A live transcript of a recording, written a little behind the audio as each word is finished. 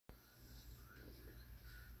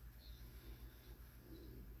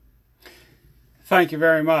Thank you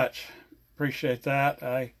very much. Appreciate that.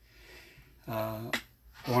 I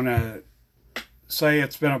want to say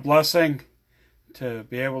it's been a blessing to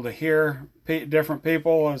be able to hear different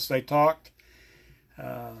people as they talked.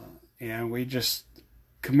 And we just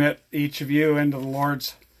commit each of you into the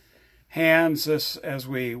Lord's hands as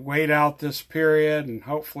we wait out this period, and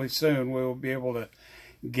hopefully soon we will be able to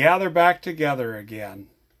gather back together again.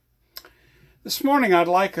 This morning I'd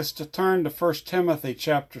like us to turn to 1 Timothy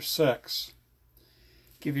chapter 6.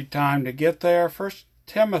 Give you time to get there. 1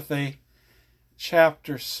 Timothy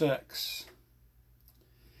chapter 6.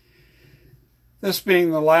 This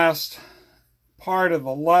being the last part of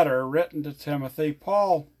the letter written to Timothy,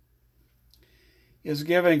 Paul is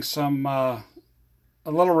giving some a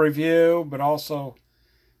little review, but also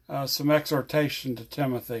some exhortation to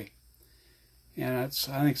Timothy. And I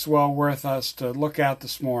think it's well worth us to look at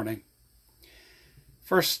this morning.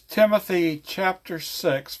 1 Timothy chapter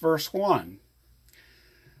 6, verse 1.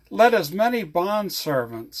 Let as many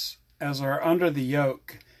bondservants as are under the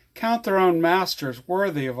yoke count their own masters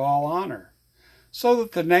worthy of all honor, so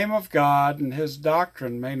that the name of God and his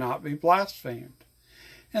doctrine may not be blasphemed.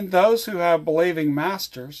 And those who have believing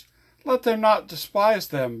masters, let them not despise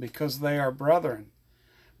them because they are brethren,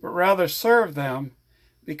 but rather serve them,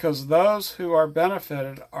 because those who are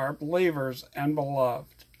benefited are believers and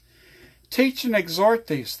beloved. Teach and exhort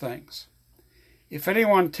these things. If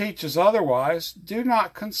anyone teaches otherwise, do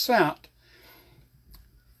not consent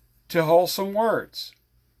to wholesome words,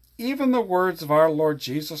 even the words of our Lord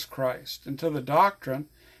Jesus Christ, and to the doctrine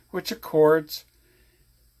which accords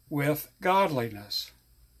with godliness.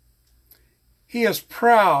 He is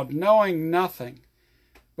proud, knowing nothing,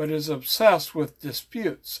 but is obsessed with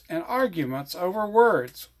disputes and arguments over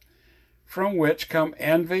words, from which come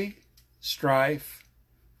envy, strife,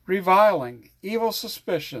 reviling, evil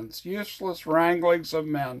suspicions, useless wranglings of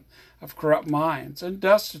men of corrupt minds, and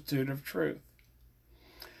destitute of truth,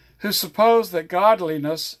 who suppose that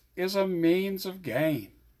godliness is a means of gain.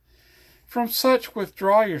 From such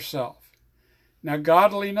withdraw yourself. Now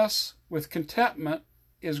godliness with contentment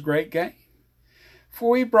is great gain. For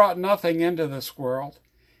we brought nothing into this world,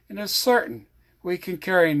 and it is certain we can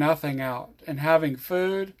carry nothing out, and having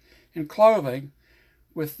food and clothing,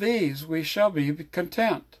 with these we shall be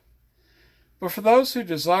content. But for those who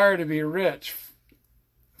desire to be rich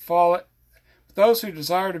fall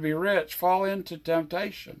into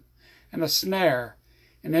temptation and a snare,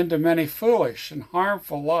 and into many foolish and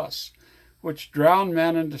harmful lusts, which drown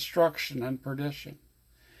men in destruction and perdition.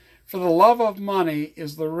 For the love of money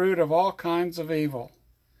is the root of all kinds of evil,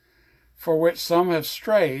 for which some have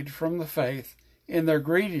strayed from the faith in their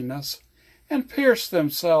greediness, and pierced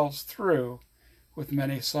themselves through with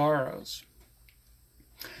many sorrows.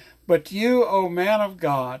 But you, O man of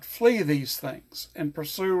God, flee these things, and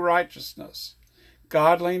pursue righteousness,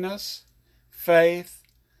 godliness, faith,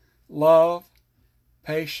 love,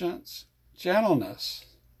 patience, gentleness.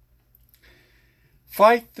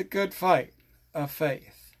 Fight the good fight of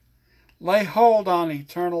faith. Lay hold on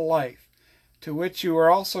eternal life, to which you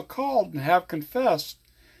are also called and have confessed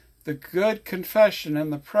the good confession in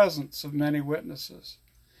the presence of many witnesses.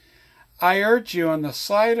 I urge you in the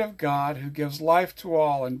sight of God, who gives life to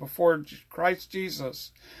all, and before Christ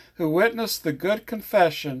Jesus, who witnessed the good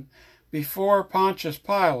confession before Pontius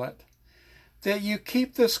Pilate, that you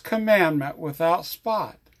keep this commandment without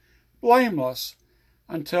spot, blameless,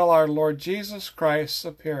 until our Lord Jesus Christ's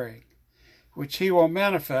appearing, which he will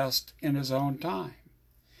manifest in his own time.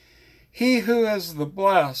 He who is the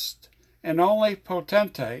blessed and only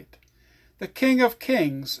potentate, the King of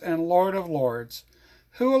kings and Lord of lords,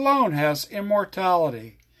 who alone has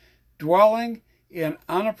immortality, dwelling in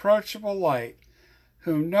unapproachable light,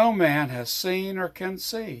 whom no man has seen or can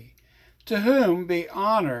see, to whom be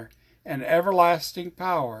honor and everlasting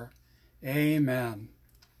power. Amen.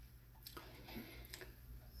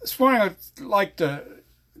 This morning I'd like to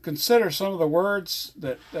consider some of the words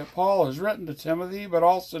that Paul has written to Timothy, but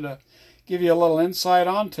also to give you a little insight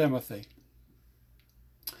on Timothy.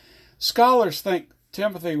 Scholars think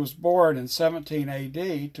Timothy was born in 17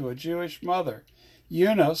 AD to a Jewish mother,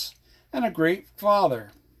 Eunice, and a Greek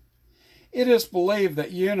father. It is believed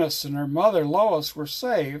that Eunice and her mother Lois were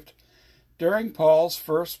saved during Paul's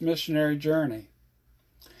first missionary journey.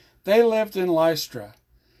 They lived in Lystra.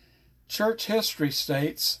 Church history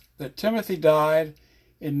states that Timothy died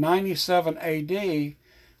in 97 AD,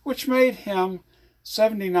 which made him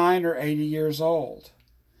 79 or 80 years old,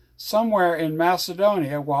 somewhere in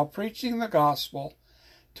Macedonia while preaching the gospel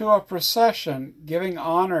to a procession giving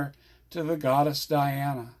honor to the goddess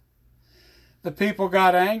Diana. The people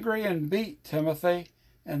got angry and beat Timothy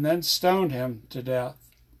and then stoned him to death.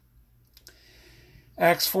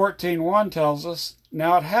 Acts 14:1 tells us,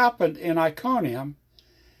 "Now it happened in Iconium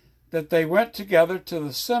that they went together to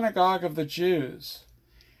the synagogue of the Jews,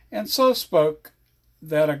 and so spoke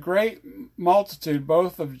that a great multitude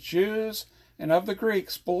both of Jews and of the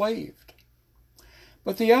Greeks believed.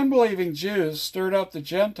 But the unbelieving Jews stirred up the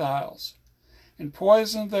Gentiles and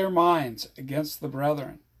poisoned their minds against the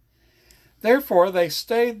brethren. Therefore they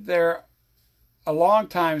stayed there a long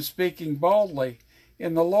time, speaking boldly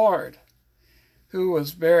in the Lord, who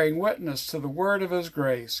was bearing witness to the word of his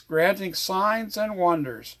grace, granting signs and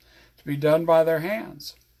wonders to be done by their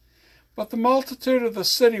hands. But the multitude of the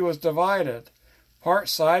city was divided, part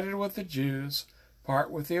sided with the Jews,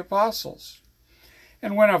 part with the apostles.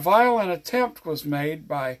 And when a violent attempt was made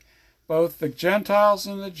by both the Gentiles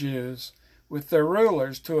and the Jews, with their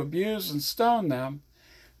rulers, to abuse and stone them,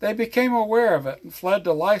 they became aware of it and fled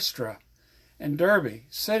to Lystra and Derbe,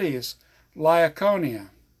 cities Lycaonia,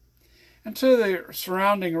 and to the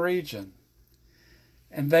surrounding region.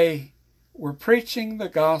 And they were preaching the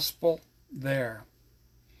gospel there."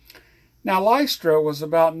 Now Lystra was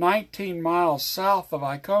about 19 miles south of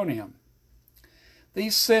Iconium.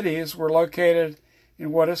 These cities were located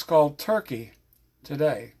in what is called Turkey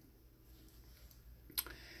today.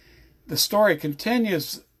 The story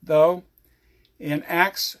continues, though, in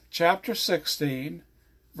Acts chapter 16,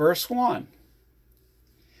 verse 1.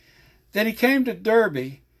 "Then he came to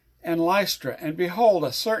Derbe and Lystra, and behold,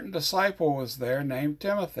 a certain disciple was there named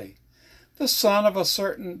Timothy, the son of a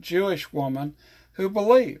certain Jewish woman who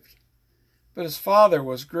believed, but his father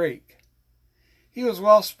was Greek. He was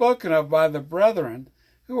well spoken of by the brethren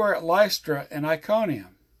who were at Lystra and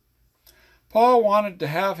Iconium. Paul wanted to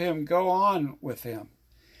have him go on with him,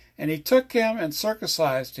 and he took him and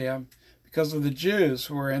circumcised him because of the Jews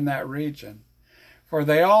who were in that region, for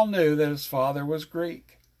they all knew that his father was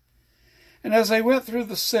Greek. And as they went through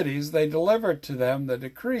the cities, they delivered to them the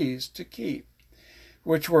decrees to keep,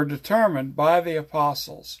 which were determined by the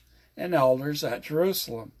apostles and elders at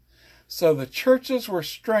Jerusalem. So the churches were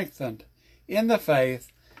strengthened in the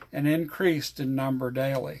faith and increased in number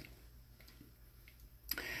daily."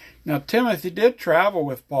 Now Timothy did travel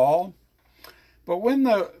with Paul, but when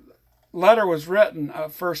the letter was written,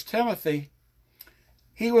 1 Timothy,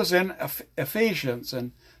 he was in Ephesians,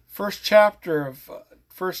 and first chapter of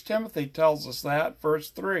 1 Timothy tells us that,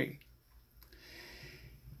 verse 3.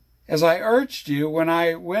 "As I urged you when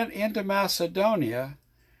I went into Macedonia,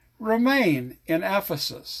 remain in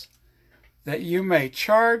Ephesus, that you may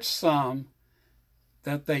charge some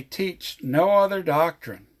that they teach no other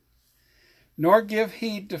doctrine, nor give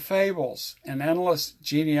heed to fables and endless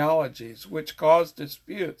genealogies, which cause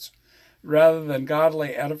disputes rather than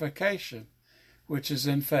godly edification, which is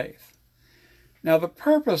in faith. Now the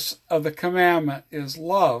purpose of the commandment is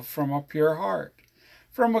love from a pure heart,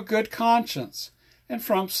 from a good conscience, and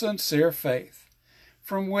from sincere faith,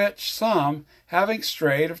 from which some, having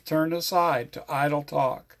strayed, have turned aside to idle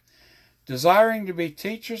talk, desiring to be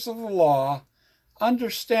teachers of the law,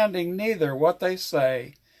 understanding neither what they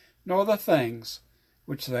say nor the things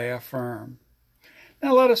which they affirm."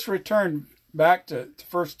 Now let us return back to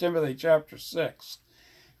 1 Timothy chapter 6.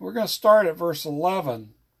 We're going to start at verse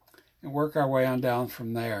 11 and work our way on down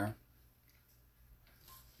from there.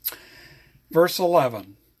 Verse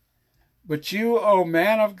 11, "But you, O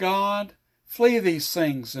man of God, flee these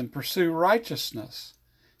things and pursue righteousness,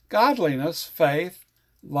 godliness, faith,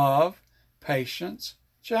 love, patience,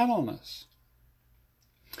 gentleness."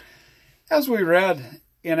 As we read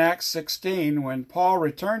in Acts 16, when Paul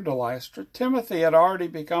returned to Lystra, Timothy had already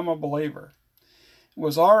become a believer, and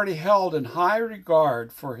was already held in high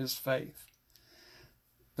regard for his faith.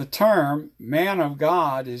 The term man of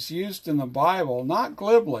God is used in the Bible not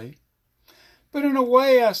glibly, but in a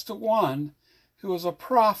way as to one who is a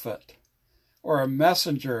prophet or a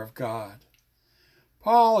messenger of God.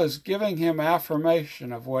 Paul is giving him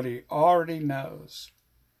affirmation of what he already knows.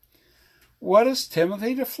 What is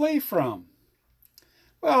Timothy to flee from?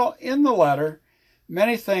 Well, in the letter,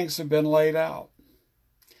 many things have been laid out.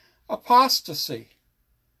 Apostasy,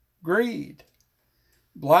 greed,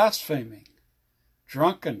 blaspheming,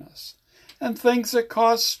 drunkenness, and things that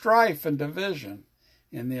cause strife and division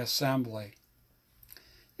in the assembly.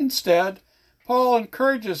 Instead, Paul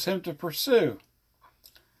encourages him to pursue.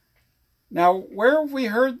 Now, where have we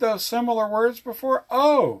heard those similar words before?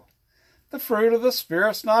 Oh, the fruit of the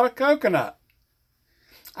Spirit's not a coconut.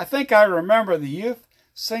 I think I remember the youth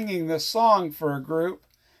singing this song for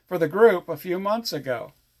the group a few months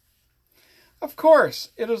ago. Of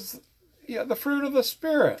course, it is the fruit of the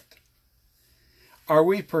Spirit. Are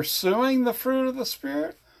we pursuing the fruit of the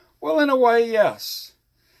Spirit? Well, in a way, yes.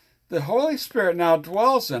 The Holy Spirit now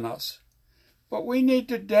dwells in us, but we need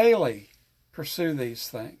to daily pursue these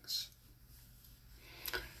things.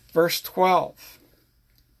 Verse 12.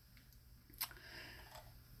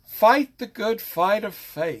 Fight the good fight of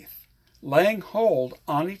faith, laying hold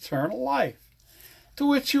on eternal life, to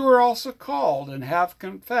which you are also called and have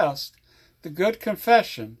confessed the good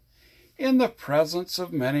confession in the presence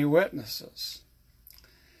of many witnesses.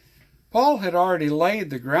 Paul had already laid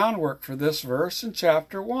the groundwork for this verse in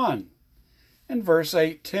chapter 1, in verse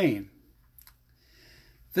 18.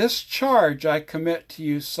 This charge I commit to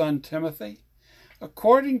you, son Timothy,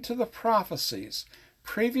 according to the prophecies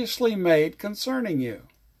previously made concerning you,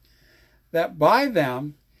 that by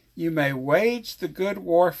them you may wage the good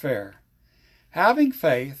warfare, having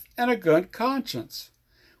faith and a good conscience,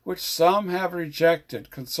 which some have rejected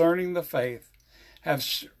concerning the faith, have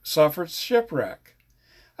suffered shipwreck,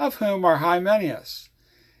 of whom are Hymenaeus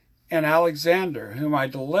and Alexander, whom I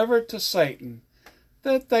delivered to Satan,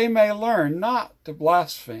 that they may learn not to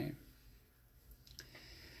blaspheme.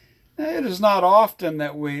 Now, it is not often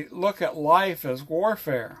that we look at life as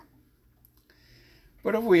warfare,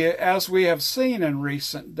 but as we have seen in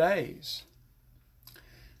recent days,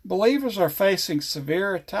 believers are facing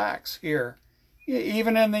severe attacks here,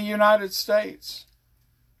 even in the United States.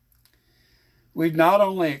 We've not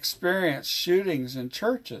only experienced shootings in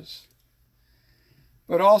churches,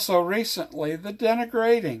 but also recently the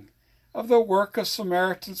denigrating of the work of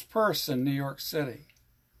Samaritan's Purse in New York City,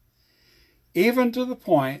 even to the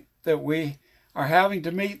point that we are having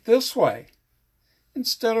to meet this way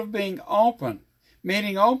instead of meeting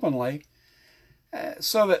openly,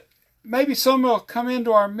 so that maybe someone will come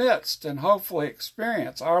into our midst and hopefully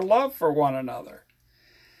experience our love for one another.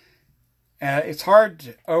 It's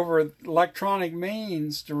hard over electronic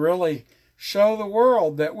means to really show the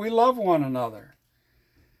world that we love one another.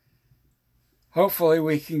 Hopefully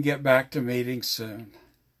we can get back to meeting soon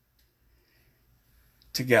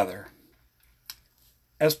together.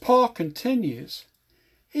 As Paul continues,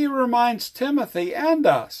 he reminds Timothy and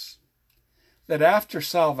us that after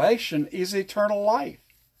salvation is eternal life,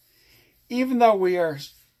 even though we are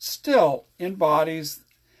still in bodies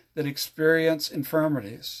that experience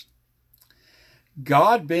infirmities.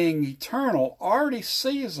 God, being eternal, already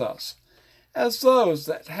sees us as those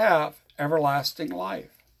that have everlasting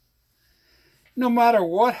life. No matter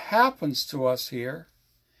what happens to us here,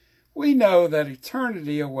 we know that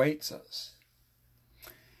eternity awaits us.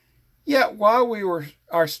 Yet while we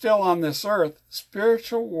are still on this earth,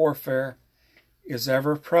 spiritual warfare is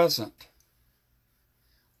ever present.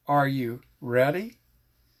 Are you ready?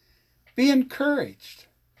 Be encouraged.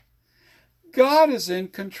 God is in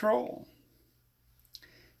control.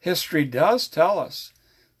 History does tell us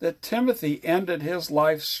that Timothy ended his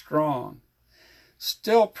life strong,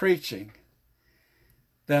 still preaching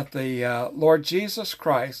that the Lord Jesus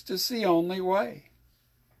Christ is the only way.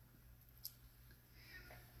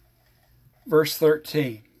 Verse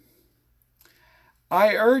 13.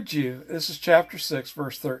 I urge you, this is chapter 6,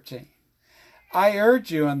 verse 13. I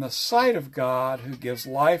urge you in the sight of God, who gives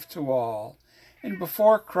life to all, and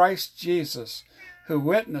before Christ Jesus, who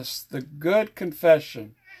witnessed the good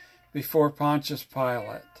confession before Pontius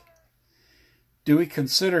Pilate. Do we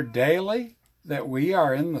consider daily that we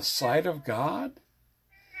are in the sight of God?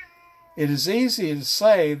 It is easy to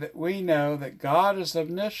say that we know that God is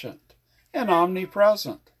omniscient and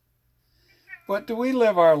omnipresent. But do we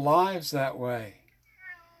live our lives that way?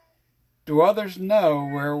 Do others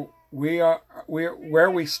know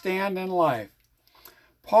where we stand in life?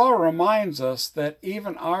 Paul reminds us that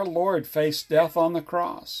even our Lord faced death on the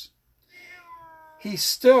cross. He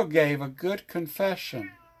still gave a good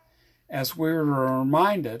confession, as we were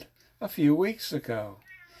reminded a few weeks ago.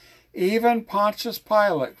 Even Pontius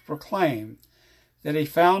Pilate proclaimed that he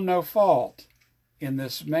found no fault in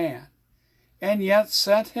this man, and yet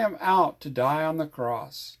sent him out to die on the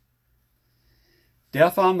cross.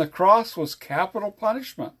 Death on the cross was capital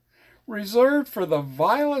punishment, reserved for the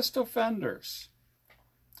vilest offenders.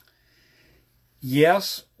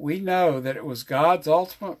 Yes, we know that it was God's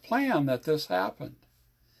ultimate plan that this happened.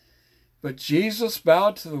 But Jesus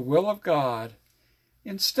bowed to the will of God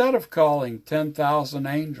instead of calling 10,000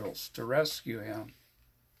 angels to rescue him.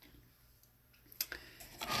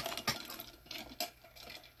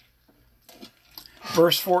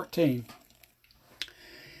 Verse 14.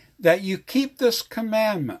 That you keep this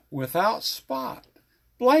commandment without spot,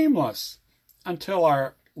 blameless, until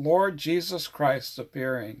our Lord Jesus Christ's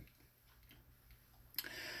appearing.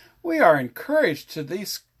 We are encouraged to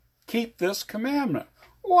keep this commandment.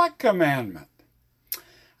 What commandment?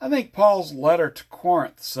 I think Paul's letter to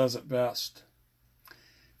Corinth says it best.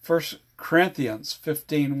 1 Corinthians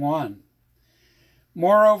 15:1.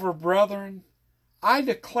 Moreover, brethren, I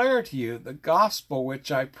declare to you the gospel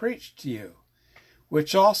which I preached to you,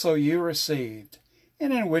 which also you received,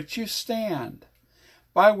 and in which you stand,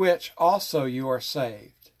 by which also you are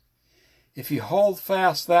saved, if you hold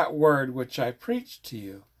fast that word which I preached to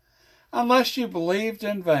you, unless you believed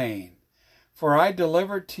in vain. For I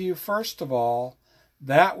delivered to you first of all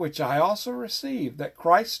that which I also received, that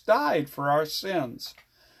Christ died for our sins,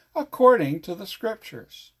 according to the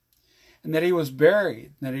Scriptures, and that he was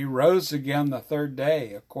buried, and that he rose again the third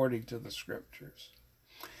day, according to the Scriptures.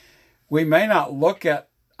 We may not look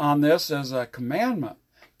on this as a commandment,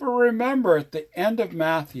 but remember at the end of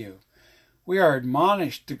Matthew, we are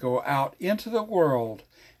admonished to go out into the world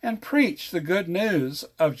and preach the good news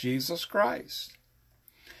of Jesus Christ.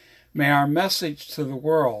 May our message to the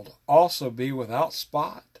world also be without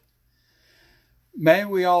spot. May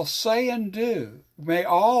all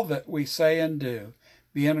that we say and do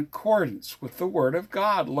be in accordance with the Word of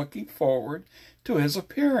God, looking forward to his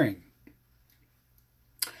appearing.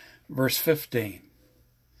 Verse 15,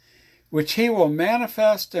 which he will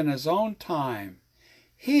manifest in his own time,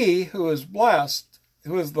 he who is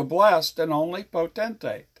the blessed and only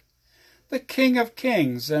potentate, the King of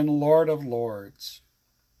kings and Lord of lords.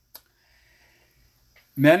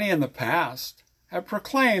 Many in the past have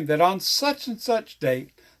proclaimed that on such and such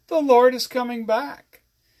date the Lord is coming back,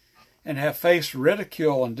 and have faced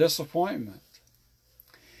ridicule and disappointment.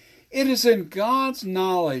 It is in God's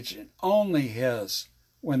knowledge and only his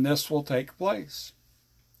when this will take place.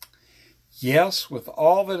 Yes, with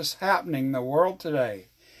all that is happening in the world today,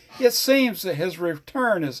 it seems that his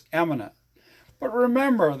return is imminent. But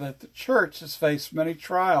remember that the church has faced many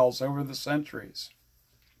trials over the centuries.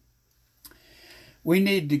 We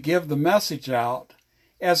need to give the message out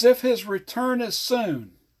as if his return is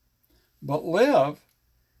soon, but live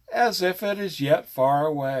as if it is yet far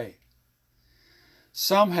away.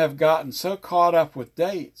 Some have gotten so caught up with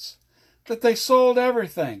dates that they sold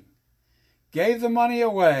everything, gave the money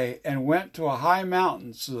away, and went to a high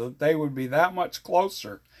mountain so that they would be that much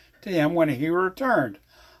closer to him when he returned,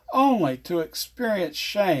 only to experience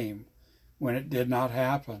shame when it did not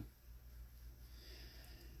happen.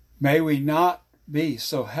 May we not be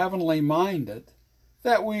so heavenly minded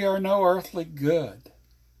that we are no earthly good.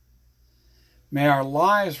 May our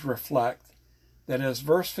lives reflect that, as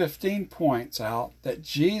verse 15 points out, that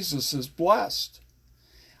Jesus is blessed,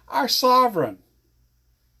 our sovereign,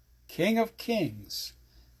 King of kings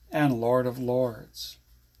and Lord of lords.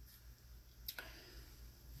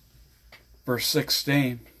 Verse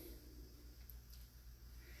 16,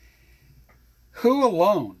 who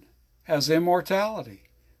alone has immortality,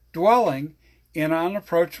 dwelling in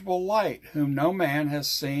unapproachable light, whom no man has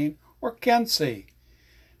seen or can see,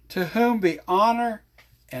 to whom be honor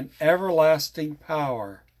and everlasting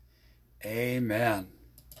power. Amen.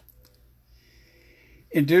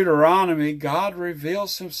 In Deuteronomy, God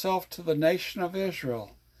reveals himself to the nation of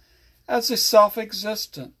Israel as a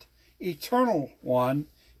self-existent, eternal one,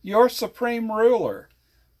 your supreme ruler,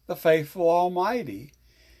 the faithful Almighty,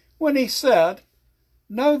 when he said,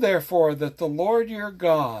 know therefore that the Lord your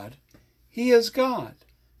God, he is God,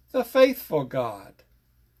 the faithful God.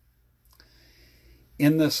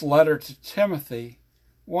 In this letter to Timothy,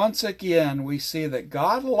 once again we see that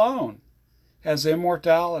God alone has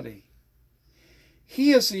immortality.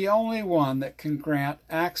 He is the only one that can grant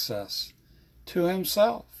access to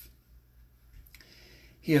himself.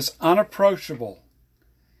 He is unapproachable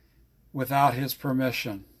without his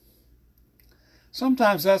permission.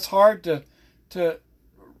 Sometimes that's hard to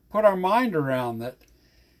put our mind around,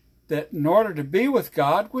 that in order to be with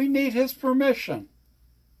God, we need his permission.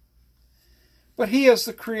 But he is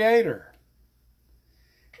the Creator,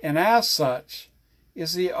 and as such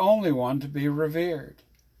is the only one to be revered.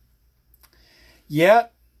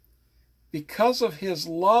 Yet, because of his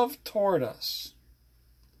love toward us,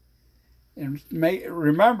 and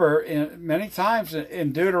remember, many times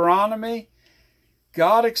in Deuteronomy,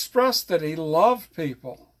 God expressed that he loved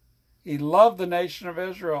people. He loved the nation of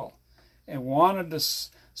Israel and wanted to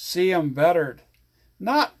see them bettered,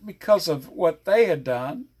 not because of what they had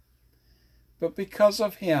done, but because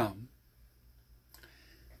of him.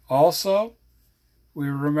 Also, we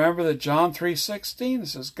remember that John 3:16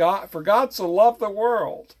 says, for God so loved the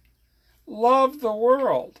world,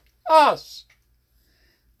 us,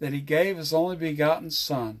 that he gave his only begotten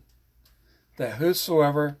Son, that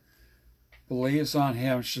whosoever believes on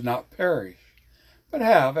him should not perish, but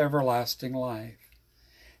have everlasting life.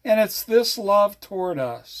 And it's this love toward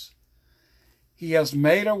us. He has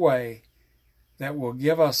made a way that will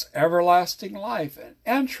give us everlasting life and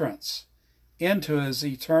entrance into his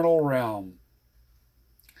eternal realm.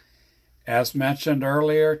 As mentioned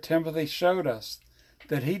earlier, Timothy showed us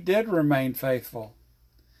that he did remain faithful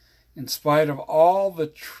in spite of all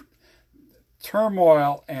the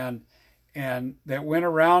turmoil and that went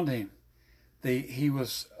around him. He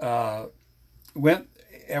went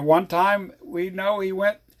at one time. We know he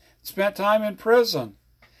spent time in prison.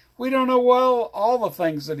 We don't know all the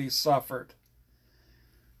things that he suffered,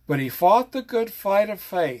 but he fought the good fight of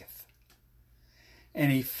faith,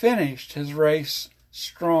 and he finished his race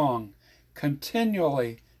strong,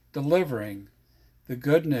 continually delivering the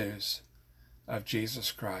good news of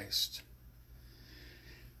Jesus Christ.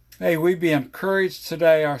 May we be encouraged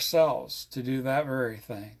today ourselves to do that very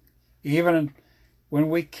thing, even when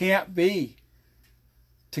we can't be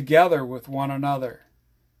together with one another,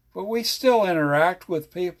 but we still interact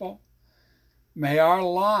with people. May our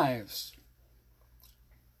lives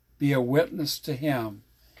be a witness to him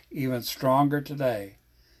even stronger today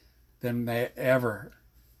than it ever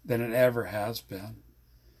has been.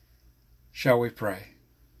 Shall we pray?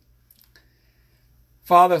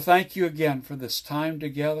 Father, thank you again for this time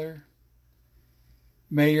together.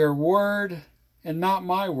 May your word, and not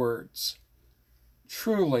my words,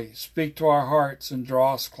 truly speak to our hearts and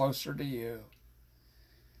draw us closer to you.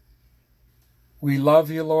 We love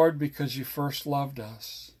you, Lord, because you first loved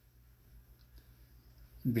us.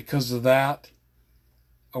 And because of that,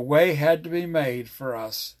 a way had to be made for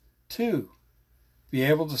us to be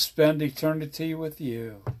able to spend eternity with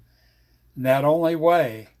you. And that only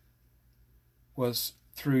way was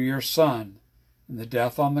through your Son and the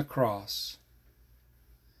death on the cross.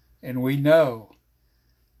 And we know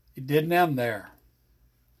it didn't end there,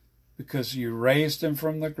 because you raised him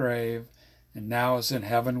from the grave and now is in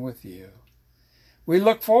heaven with you. We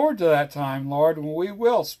look forward to that time, Lord, when we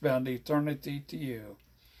will spend eternity to you.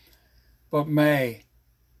 But may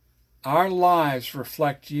our lives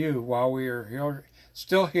reflect you while we are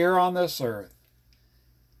still here on this earth.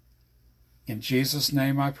 In Jesus'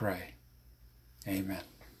 name I pray. Amen.